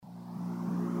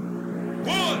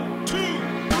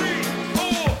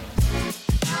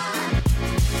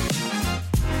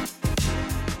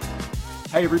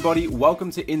Hey everybody, welcome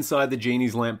to Inside the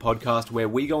Genie's Lamp podcast, where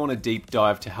we go on a deep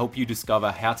dive to help you discover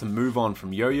how to move on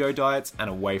from yo-yo diets and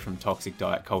away from toxic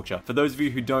diet culture. For those of you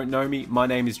who don't know me, my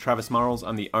name is Travis Murrells.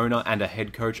 I'm the owner and a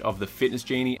head coach of the Fitness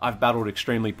Genie. I've battled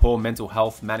extremely poor mental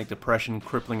health, manic depression,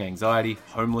 crippling anxiety,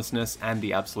 homelessness, and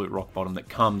the absolute rock bottom that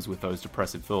comes with those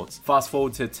depressive thoughts. Fast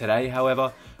forward to today,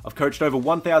 however, I've coached over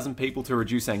 1,000 people to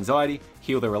reduce anxiety,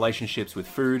 heal their relationships with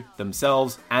food,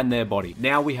 themselves, and their body.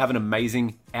 Now we have an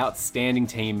amazing, outstanding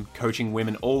team coaching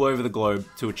women all over the globe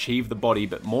to achieve the body,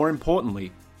 but more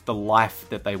importantly, the life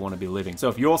that they want to be living. So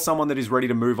if you're someone that is ready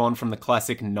to move on from the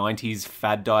classic 90s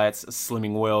fad diets,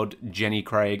 Slimming World, Jenny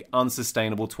Craig,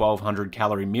 unsustainable 1,200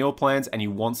 calorie meal plans, and you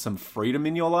want some freedom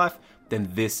in your life, then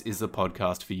this is the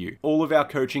podcast for you. All of our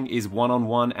coaching is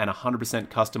one-on-one and 100%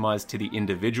 customized to the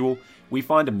individual. We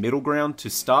find a middle ground to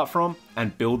start from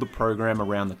and build the program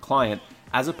around the client,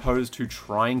 as opposed to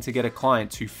trying to get a client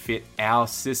to fit our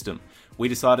system. We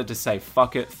decided to say,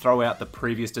 fuck it, throw out the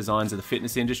previous designs of the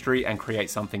fitness industry and create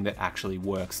something that actually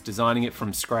works, designing it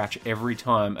from scratch every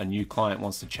time a new client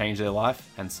wants to change their life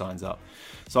and signs up.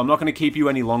 So I'm not going to keep you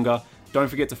any longer. Don't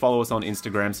forget to follow us on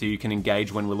Instagram so you can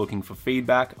engage when we're looking for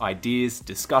feedback, ideas,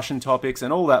 discussion topics,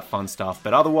 and all that fun stuff.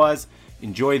 But otherwise,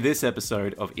 enjoy this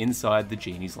episode of Inside the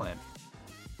Genie's Lamp.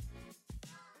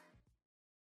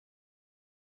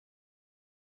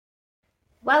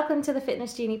 Welcome to the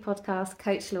Fitness Genie podcast.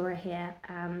 Coach Laura here,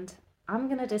 and I'm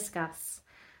going to discuss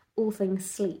all things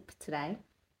sleep today.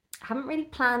 I haven't really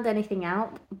planned anything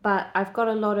out, but I've got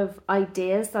a lot of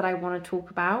ideas that I want to talk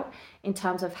about in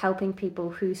terms of helping people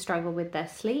who struggle with their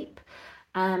sleep.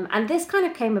 And this kind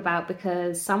of came about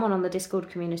because someone on the Discord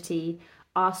community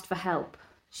asked for help.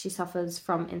 She suffers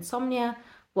from insomnia.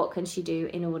 What can she do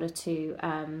in order to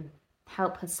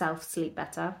help herself sleep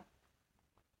better?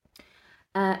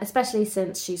 Especially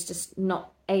since she's just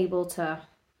not able to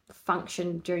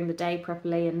function during the day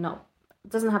properly and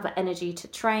doesn't have the energy to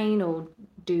train or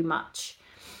do much.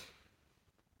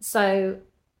 So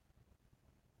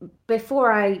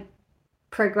before I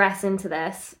progress into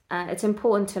this, it's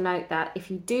important to note that if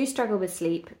you do struggle with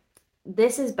sleep,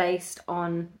 this is based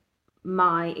on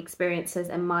my experiences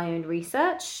and my own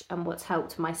research and what's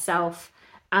helped myself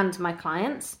and my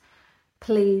clients.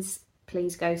 Please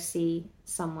go see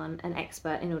someone, an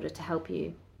expert, in order to help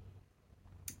you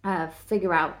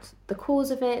figure out the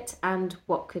cause of it and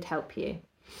what could help you.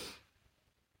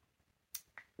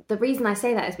 The reason I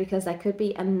say that is because there could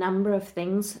be a number of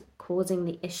things causing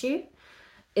the issue.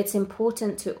 It's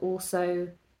important to also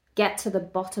get to the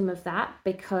bottom of that,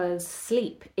 because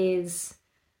sleep is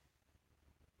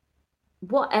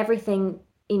what everything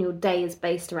in your day is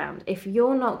based around. If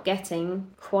you're not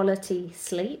getting quality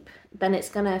sleep, then it's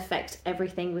going to affect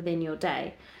everything within your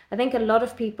day. I think a lot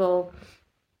of people,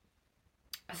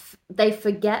 they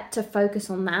forget to focus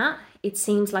on that. It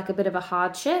seems like a bit of a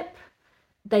hardship.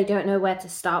 They don't know where to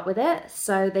start with it.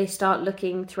 So they start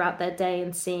looking throughout their day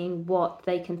and seeing what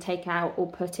they can take out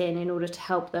or put in order to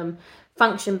help them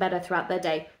function better throughout their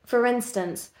day. For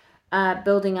instance,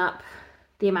 building up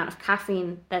the amount of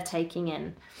caffeine they're taking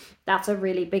in. That's a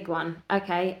really big one.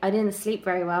 Okay, I didn't sleep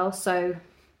very well, so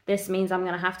this means I'm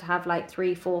going to have like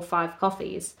 3, 4, 5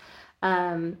 coffees.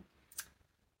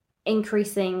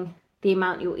 Increasing the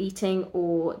amount you're eating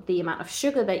or the amount of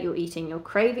sugar that you're eating, your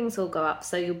cravings will go up.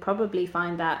 So you'll probably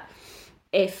find that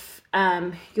if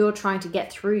you're trying to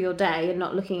get through your day and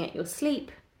not looking at your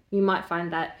sleep, you might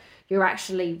find that you're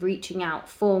actually reaching out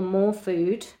for more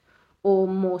food or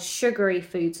more sugary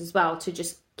foods as well to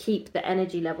just keep the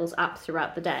energy levels up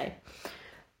throughout the day.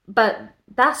 But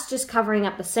that's just covering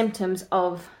up the symptoms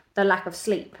of the lack of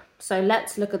sleep. So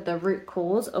let's look at the root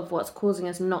cause of what's causing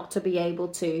us not to be able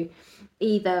to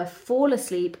either fall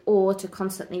asleep or to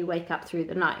constantly wake up through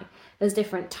the night. There's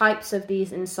different types of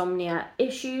these insomnia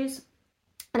issues,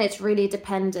 and it's really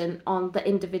dependent on the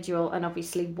individual and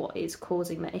obviously what is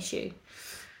causing the issue.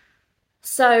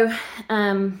 So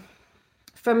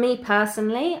for me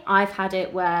personally, I've had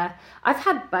it where I've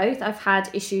had both. I've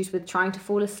had issues with trying to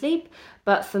fall asleep,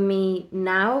 but for me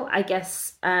now, I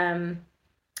guess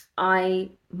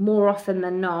I more often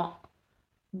than not,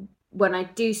 when I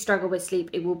do struggle with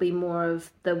sleep, it will be more of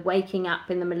the waking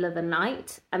up in the middle of the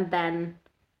night and then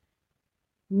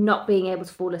not being able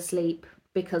to fall asleep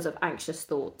because of anxious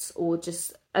thoughts or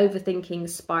just overthinking,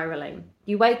 spiraling.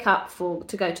 You wake up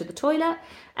to go to the toilet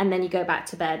and then you go back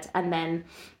to bed, and then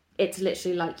it's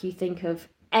literally like you think of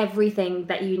everything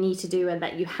that you need to do and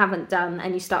that you haven't done,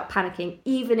 and you start panicking.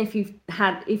 Even if you've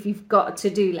got a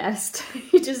to-do list,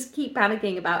 you just keep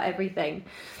panicking about everything.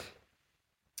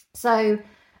 So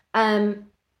finding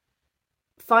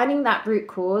that root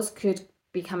cause could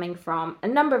be coming from a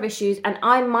number of issues, and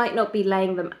I might not be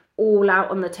laying them all out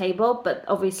on the table, but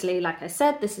obviously, like I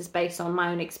said, this is based on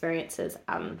my own experiences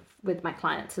and with my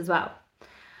clients as well.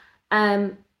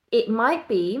 It might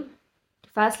be,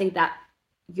 firstly, that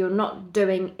you're not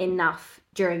doing enough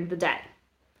during the day.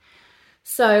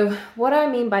 So what I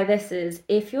mean by this is,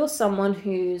 if you're someone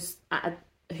who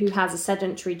has a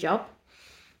sedentary job,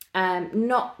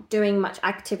 not doing much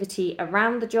activity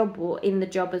around the job or in the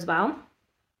job as well,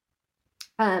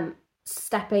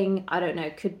 stepping, I don't know,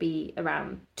 could be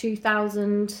around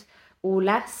 2,000 or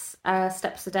less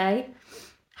steps a day,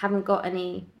 haven't got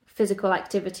any physical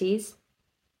activities,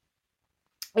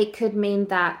 it could mean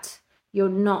that you're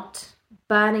not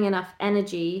burning enough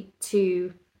energy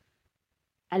to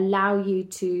allow you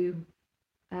to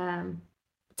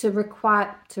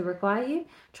require you,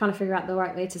 trying to figure out the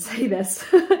right way to say this,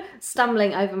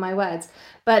 stumbling over my words,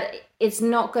 but it's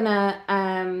not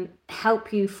gonna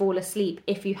help you fall asleep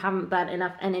if you haven't burnt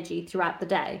enough energy throughout the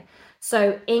day.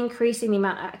 So increasing the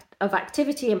amount of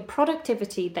activity and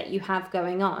productivity that you have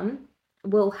going on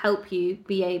will help you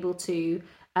be able to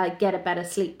get a better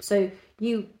sleep. So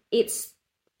it's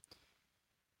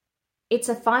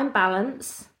a fine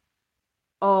balance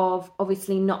of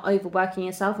obviously not overworking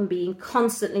yourself and being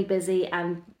constantly busy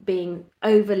and being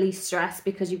overly stressed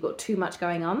because you've got too much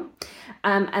going on.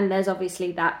 And there's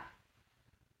obviously that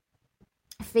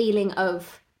feeling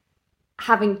of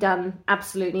having done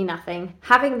absolutely nothing,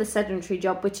 having the sedentary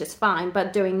job, which is fine,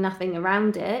 but doing nothing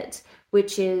around it,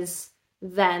 which is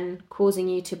then causing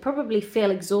you to probably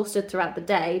feel exhausted throughout the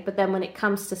day. But then when it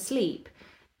comes to sleep,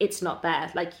 it's not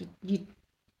there. Like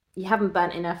you haven't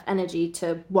burnt enough energy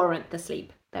to warrant the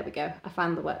sleep. There we go. I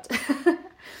found the word.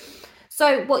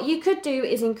 So what you could do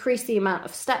is increase the amount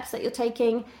of steps that you're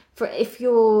taking. For if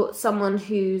you're someone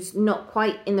who's not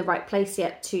quite in the right place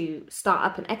yet to start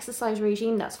up an exercise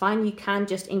regime, that's fine. You can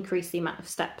just increase the amount of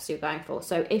steps you're going for.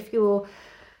 So if you're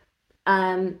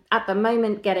at the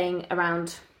moment getting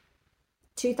around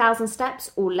 2,000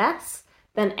 steps or less,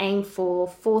 then aim for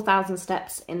 4,000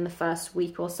 steps in the first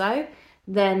week or so.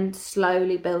 Then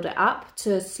slowly build it up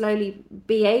to slowly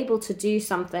be able to do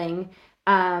something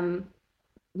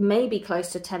maybe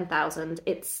close to 10,000.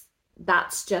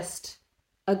 That's just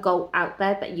a goal out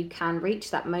there that you can reach,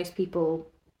 that most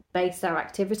people base their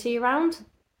activity around.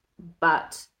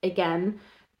 But again,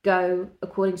 go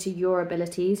according to your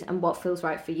abilities and what feels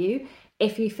right for you.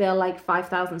 If you feel like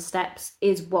 5,000 steps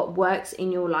is what works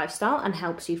in your lifestyle and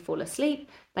helps you fall asleep,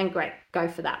 then great, go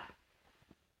for that.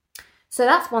 So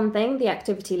that's one thing, the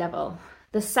activity level.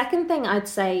 The second thing I'd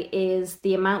say is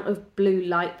the amount of blue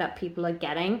light that people are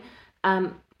getting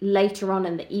later on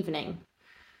in the evening.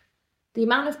 The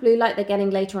amount of blue light they're getting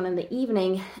later on in the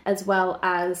evening, as well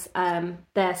as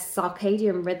their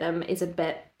circadian rhythm, is a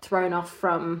bit thrown off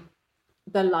from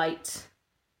the light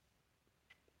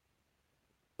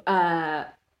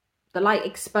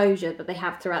exposure that they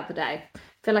have throughout the day. I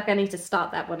feel like I need to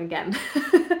start that one again.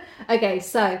 Okay,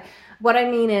 so what I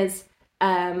mean is,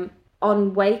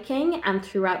 on waking and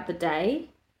throughout the day,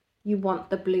 you want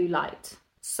the blue light.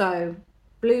 So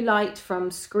blue light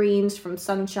from screens, from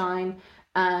sunshine,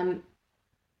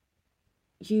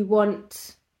 you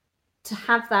want to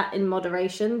have that in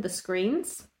moderation, the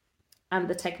screens and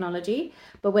the technology.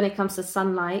 But when it comes to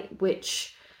sunlight,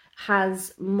 which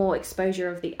has more exposure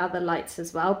of the other lights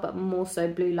as well, but more so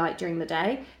blue light during the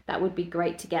day, that would be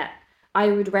great to get. I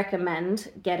would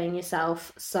recommend getting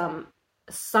yourself some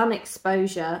sun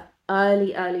exposure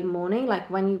early morning. Like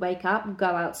when you wake up, go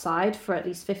outside for at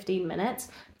least 15 minutes.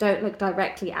 Don't look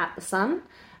directly at the sun.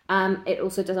 It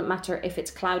also doesn't matter if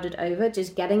it's clouded over,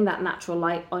 just getting that natural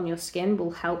light on your skin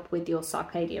will help with your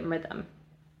circadian rhythm.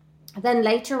 Then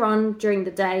later on during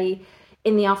the day,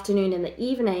 in the afternoon, in the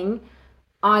evening,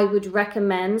 I would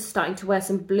recommend starting to wear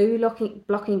some blue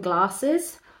blocking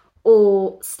glasses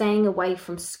or staying away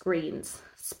from screens,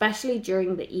 especially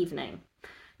during the evening.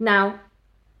 Now,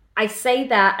 I say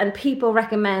that and people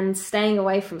recommend staying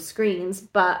away from screens,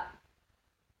 but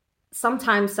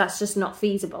sometimes that's just not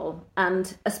feasible.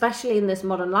 And especially in this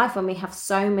modern life, when we have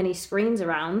so many screens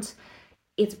around,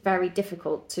 it's very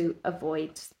difficult to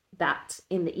avoid that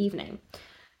in the evening.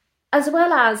 As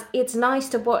well as, it's nice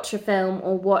to watch a film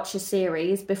or watch a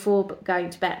series before going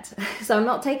to bed. So I'm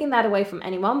not taking that away from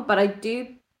anyone, but I do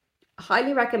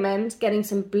highly recommend getting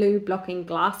some blue blocking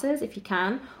glasses if you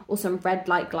can, or some red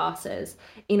light glasses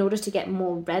in order to get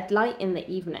more red light in the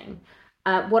evening.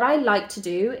 What I like to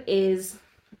do is,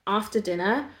 after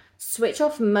dinner, switch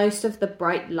off most of the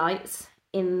bright lights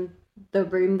in the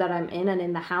room that I'm in and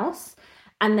in the house,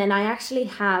 and then I actually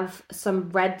have some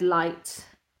red light.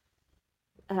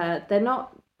 They're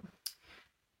not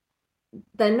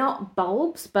they're not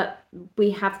bulbs, but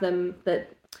we have them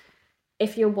that,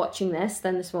 if you're watching this,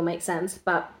 then this will make sense,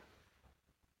 but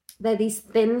they're these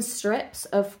thin strips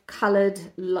of coloured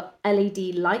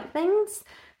LED light things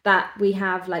that we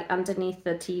have like underneath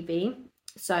the TV.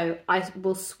 So I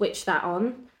will switch that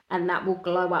on and that will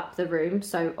glow up the room.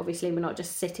 So obviously we're not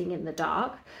just sitting in the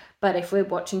dark, but if we're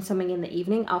watching something in the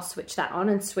evening, I'll switch that on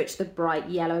and switch the bright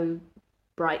yellow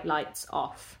bright lights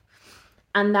off.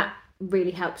 And that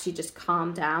really helps you just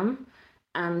calm down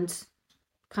and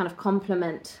kind of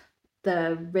complement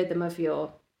the rhythm of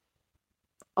your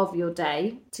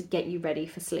day to get you ready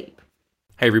for sleep.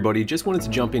 Hey everybody, just wanted to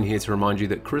jump in here to remind you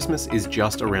that Christmas is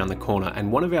just around the corner,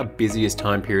 and one of our busiest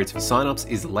time periods for signups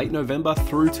is late November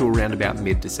through to around about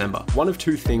mid-December. One of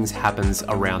two things happens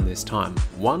around this time.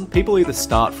 One, people either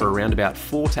start for around about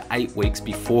 4 to 8 weeks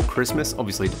before Christmas,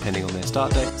 obviously depending on their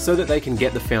start date, so that they can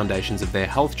get the foundations of their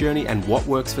health journey and what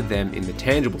works for them in the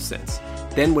tangible sense.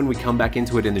 Then when we come back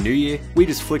into it in the new year, we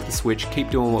just flick the switch,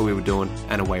 keep doing what we were doing,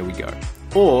 and away we go.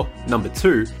 Or, number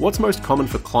two, what's most common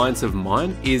for clients of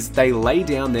mine is they lay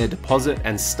down their deposit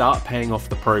and start paying off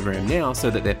the program now so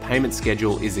that their payment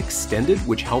schedule is extended,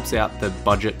 which helps out the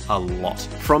budget a lot.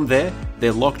 From there,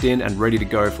 they're locked in and ready to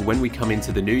go for when we come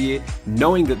into the new year,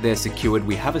 knowing that they're secured,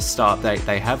 we have a start date,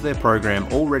 they have their program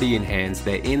already in hands,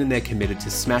 they're in and they're committed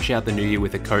to smash out the new year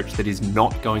with a coach that is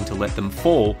not going to let them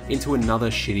fall into another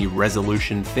shitty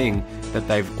resolution thing that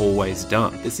they've always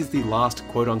done. This is the last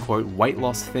quote-unquote weight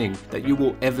loss thing that you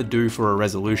will ever do for a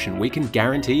resolution. We can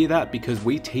guarantee you that because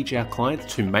we teach our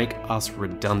clients to make us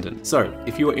redundant. So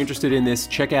if you are interested in this,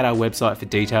 check out our website for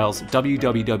details,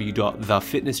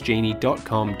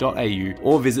 www.thefitnessgenie.com.au,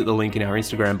 or visit the link in our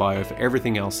Instagram bio for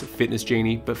everything else Fitness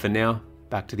Genie. But for now,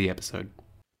 back to the episode.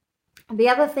 The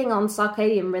other thing on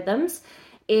circadian rhythms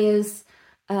is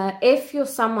if you're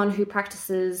someone who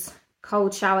practices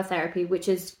cold shower therapy, which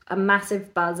is a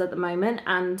massive buzz at the moment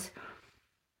and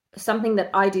something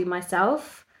that I do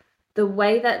myself, the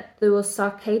way that the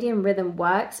circadian rhythm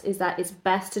works is that it's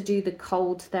best to do the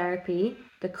cold therapy,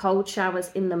 the cold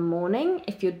showers in the morning.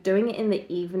 If you're doing it in the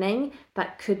evening,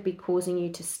 that could be causing you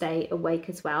to stay awake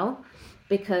as well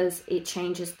because it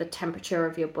changes the temperature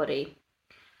of your body.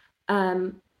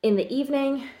 In the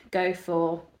evening, go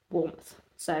for warmth.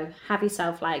 So have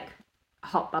yourself like a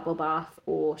hot bubble bath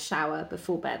or shower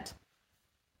before bed.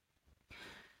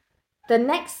 The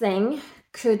next thing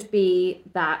could be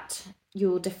that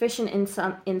you're deficient in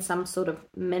some sort of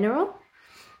mineral.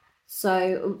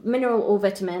 So mineral or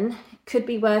vitamin, could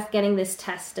be worth getting this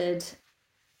tested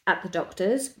at the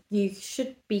doctor's. You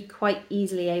should be quite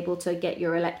easily able to get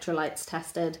your electrolytes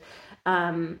tested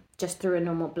just through a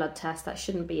normal blood test. That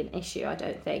shouldn't be an issue, I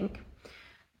don't think.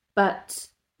 But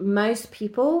most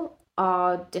people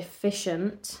are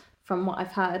deficient, from what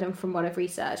I've heard and from what I've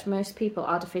researched, most people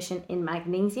are deficient in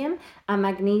magnesium, and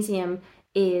magnesium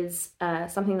is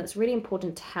something that's really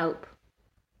important to help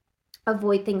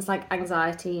avoid things like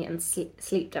anxiety and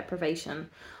sleep deprivation.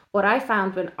 What I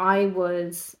found when I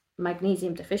was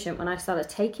magnesium deficient, when I started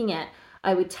taking it,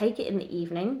 I would take it in the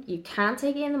evening. You can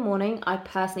take it in the morning. I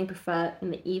personally prefer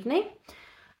in the evening.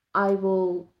 I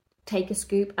will take a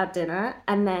scoop at dinner,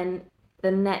 and then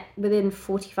within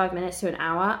 45 minutes to an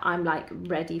hour, I'm like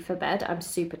ready for bed. I'm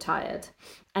super tired,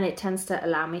 and it tends to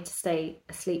allow me to stay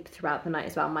asleep throughout the night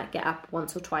as well. I might get up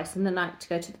once or twice in the night to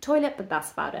go to the toilet, but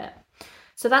that's about it.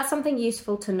 So that's something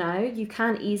useful to know. You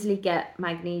can easily get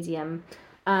magnesium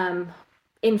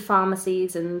in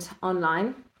pharmacies and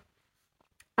online,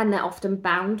 and they're often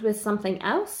bound with something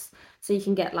else. So you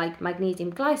can get like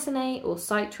magnesium glycinate or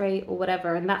citrate or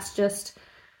whatever, and that's just,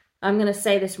 I'm going to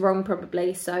say this wrong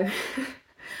probably, so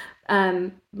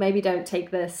maybe don't take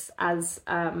this as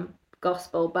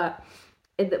gospel, but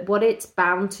what it's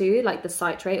bound to, like the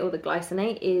citrate or the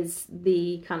glycinate, is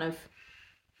the kind of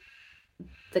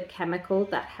the chemical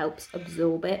that helps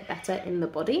absorb it better in the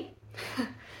body.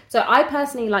 So I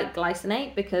personally like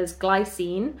glycinate because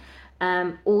glycine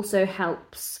also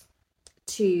helps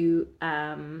to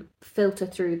filter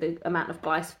through the amount of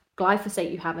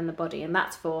glyphosate you have in the body, and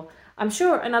that's for, I'm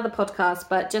sure, another podcast,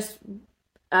 but just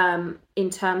in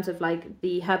terms of like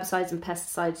the herbicides and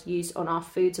pesticides used on our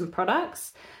foods and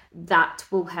products, that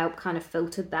will help kind of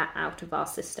filter that out of our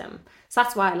system. So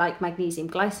that's why I like magnesium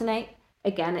glycinate.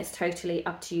 Again, it's totally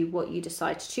up to you what you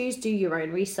decide to choose. Do your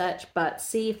own research, but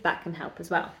see if that can help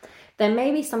as well. There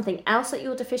may be something else that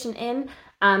you're deficient in.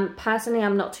 Personally,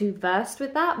 I'm not too versed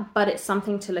with that, but it's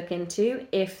something to look into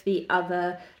if the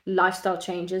other lifestyle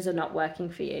changes are not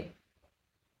working for you.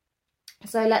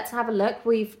 So let's have a look.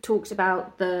 We've talked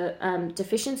about the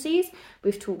deficiencies.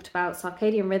 We've talked about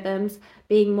circadian rhythms,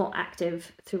 being more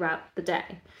active throughout the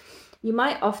day. You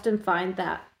might often find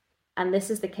that, and this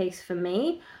is the case for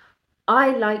me,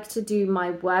 I like to do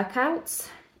my workouts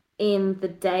in the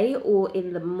day or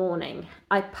in the morning.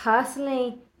 I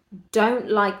personally don't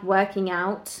like working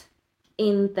out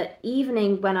in the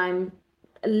evening when I'm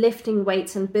lifting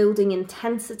weights and building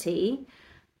intensity,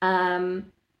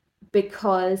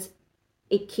 because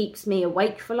it keeps me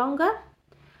awake for longer.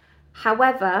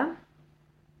 However,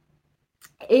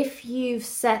 if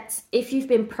you've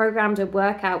been programmed a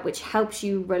workout which helps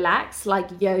you relax, like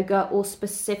yoga or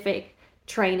specific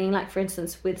training, like for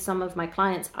instance with some of my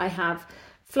clients, I have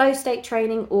flow state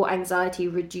training or anxiety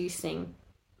reducing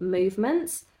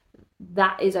movements,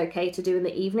 that is okay to do in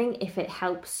the evening if it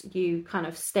helps you kind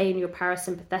of stay in your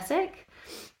parasympathetic.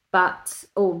 But,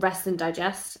 or rest and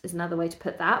digest is another way to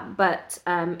put that. But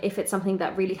if it's something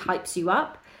that really hypes you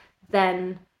up,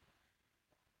 then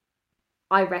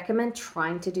I recommend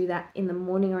trying to do that in the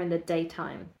morning or in the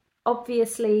daytime.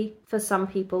 Obviously, for some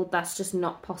people, that's just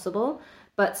not possible.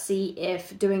 But see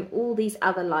if doing all these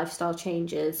other lifestyle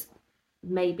changes,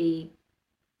 maybe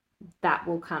that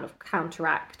will kind of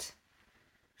counteract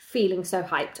feeling so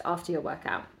hyped after your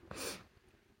workout.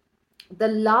 The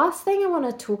last thing I want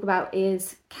to talk about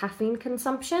is caffeine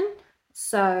consumption.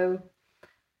 So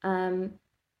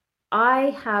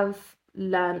I have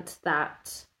learnt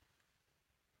that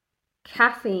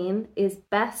caffeine is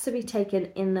best to be taken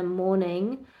in the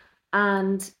morning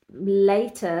and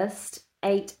latest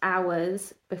 8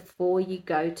 hours before you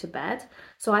go to bed.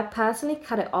 So I personally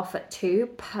cut it off at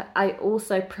 2. I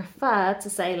also prefer to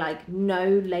say like no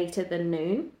later than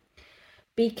noon.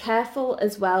 Be careful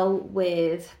as well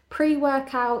with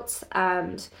pre-workouts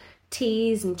and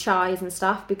teas and chais and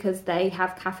stuff, because they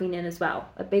have caffeine in as well.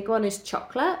 A big one is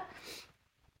chocolate.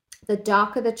 The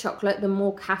darker the chocolate, the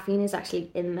more caffeine is actually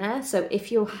in there. So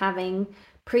if you're having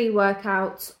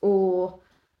pre-workouts or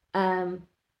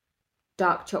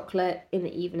dark chocolate in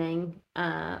the evening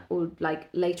or like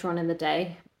later on in the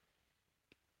day,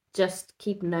 just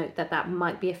keep note that that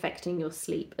might be affecting your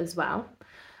sleep as well.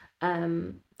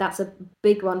 That's a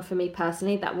big one for me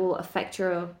personally. That will affect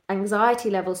your anxiety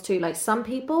levels too. Like some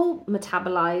people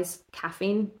metabolize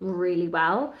caffeine really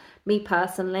well. Me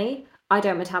personally, I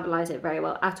don't metabolize it very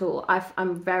well at all.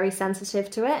 I'm very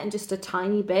sensitive to it, and just a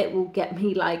tiny bit will get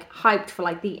me like hyped for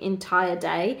like the entire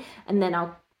day, and then I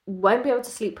won't be able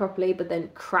to sleep properly, but then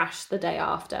crash the day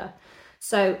after.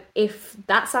 So if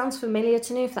that sounds familiar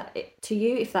to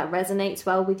you, if that resonates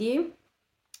well with you,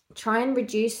 try and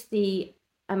reduce the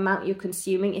amount you're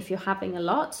consuming if you're having a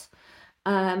lot,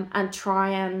 and try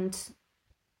and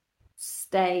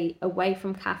stay away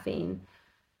from caffeine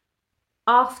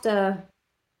after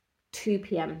 2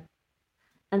 p.m.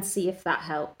 and see if that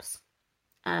helps.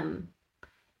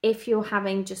 If you're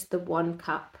having just the 1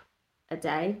 cup a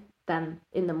day, then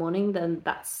in the morning, then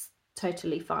that's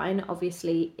totally fine.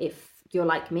 Obviously, if you're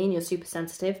like me and you're super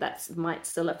sensitive, that might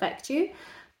still affect you.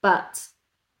 But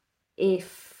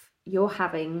if you're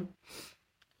having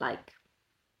like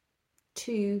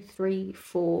 2, 3,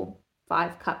 4,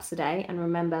 5 cups a day, and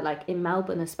remember, like in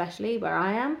Melbourne especially where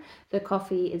I am, the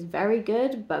coffee is very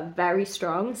good but very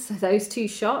strong, so those 2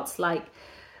 shots like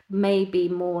maybe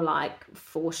more like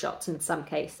 4 shots in some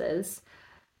cases.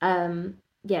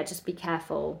 Yeah, just be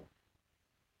careful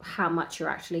how much you're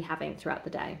actually having throughout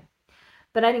the day.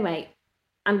 But anyway,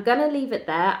 I'm gonna leave it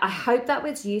there. I hope that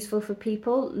was useful for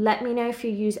people. Let me know if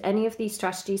you use any of these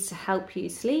strategies to help you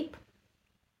sleep.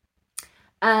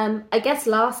 I guess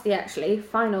lastly, actually,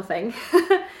 final thing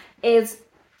is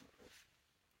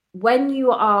when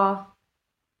you are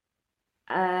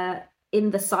in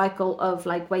the cycle of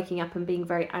like waking up and being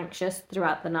very anxious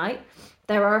throughout the night,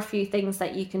 there are a few things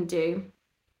that you can do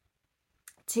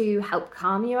to help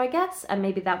calm you, I guess, and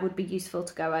maybe that would be useful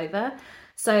to go over.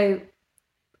 So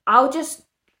I'll just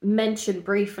mention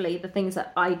briefly the things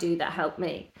that I do that help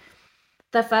me.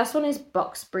 The first one is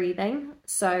box breathing.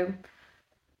 So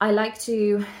I like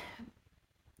to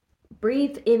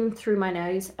breathe in through my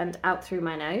nose and out through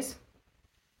my nose.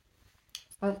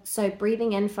 So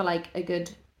breathing in for like a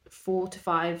good 4 to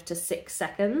 5 to 6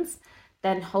 seconds,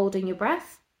 then holding your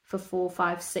breath for 4,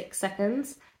 5, 6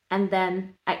 seconds, and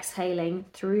then exhaling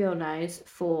through your nose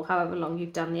for however long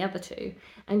you've done the other 2,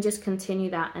 and just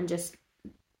continue that, and just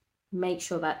make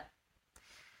sure that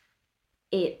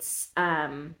it's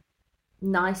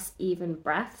nice even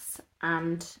breaths,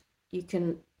 and you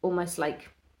can almost like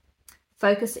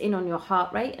focus in on your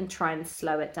heart rate and try and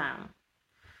slow it down.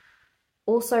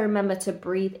 Also remember to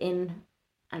breathe in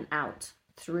and out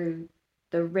through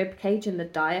the rib cage and the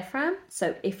diaphragm.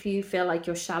 So if you feel like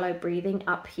you're shallow breathing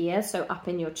up here, so up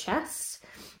in your chest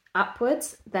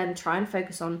upwards, then try and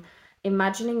focus on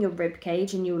imagining your rib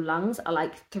cage and your lungs are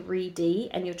like 3D,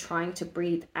 and you're trying to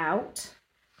breathe out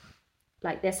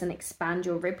like this and expand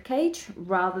your rib cage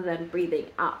rather than breathing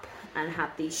up and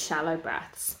have these shallow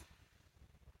breaths.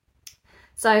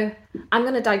 So I'm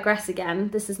going to digress again.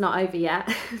 This is not over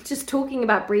yet. Just talking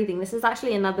about breathing. This is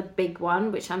actually another big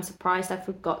one, which I'm surprised I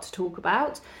forgot to talk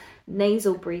about.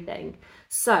 Nasal breathing.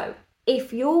 So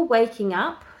if you're waking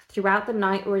up throughout the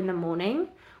night or in the morning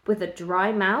with a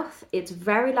dry mouth, it's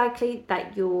very likely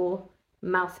that you're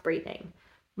mouth breathing.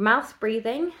 Mouth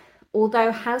breathing,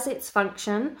 although has its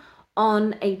function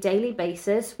on a daily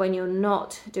basis when you're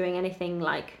not doing anything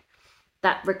like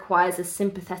that requires a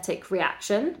sympathetic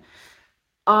reaction,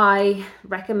 I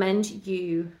recommend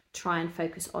you try and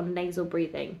focus on nasal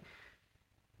breathing.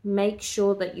 Make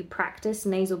sure that you practice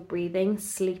nasal breathing,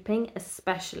 sleeping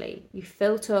especially. You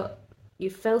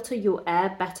filter your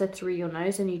air better through your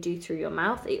nose than you do through your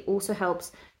mouth. It also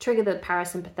helps trigger the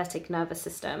parasympathetic nervous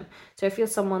system. So if you're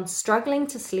someone struggling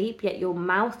to sleep yet you're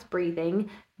mouth breathing,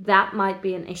 that might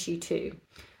be an issue too.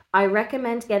 I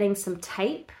recommend getting some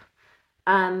tape.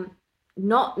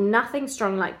 Nothing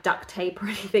strong like duct tape or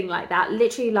anything like that.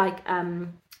 Literally like, oh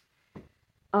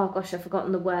gosh, I've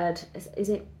forgotten the word. Is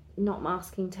it not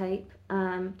masking tape?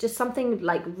 Just something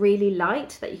like really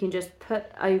light that you can just put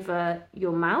over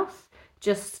your mouth,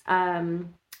 just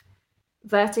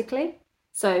vertically.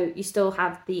 So you still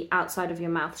have the outside of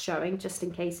your mouth showing, just in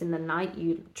case in the night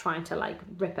you're trying to like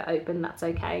rip it open, that's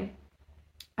okay.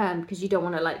 Because you don't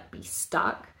want to like be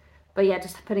stuck. But yeah,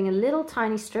 just putting a little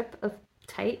tiny strip of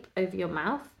tape over your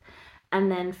mouth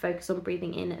and then focus on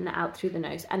breathing in and out through the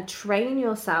nose, and train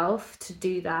yourself to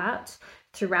do that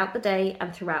throughout the day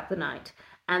and throughout the night,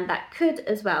 and that could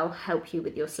as well help you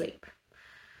with your sleep.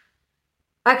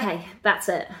 Okay, that's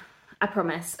it, I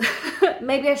promise.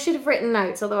 Maybe I should have written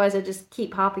notes, otherwise I just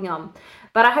keep harping on,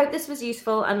 but I hope this was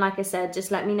useful. And like I said,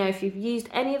 just let me know if you've used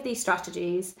any of these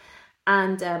strategies,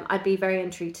 and I'd be very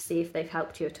intrigued to see if they've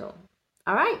helped you at all.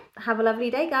 All right, have a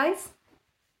lovely day, guys.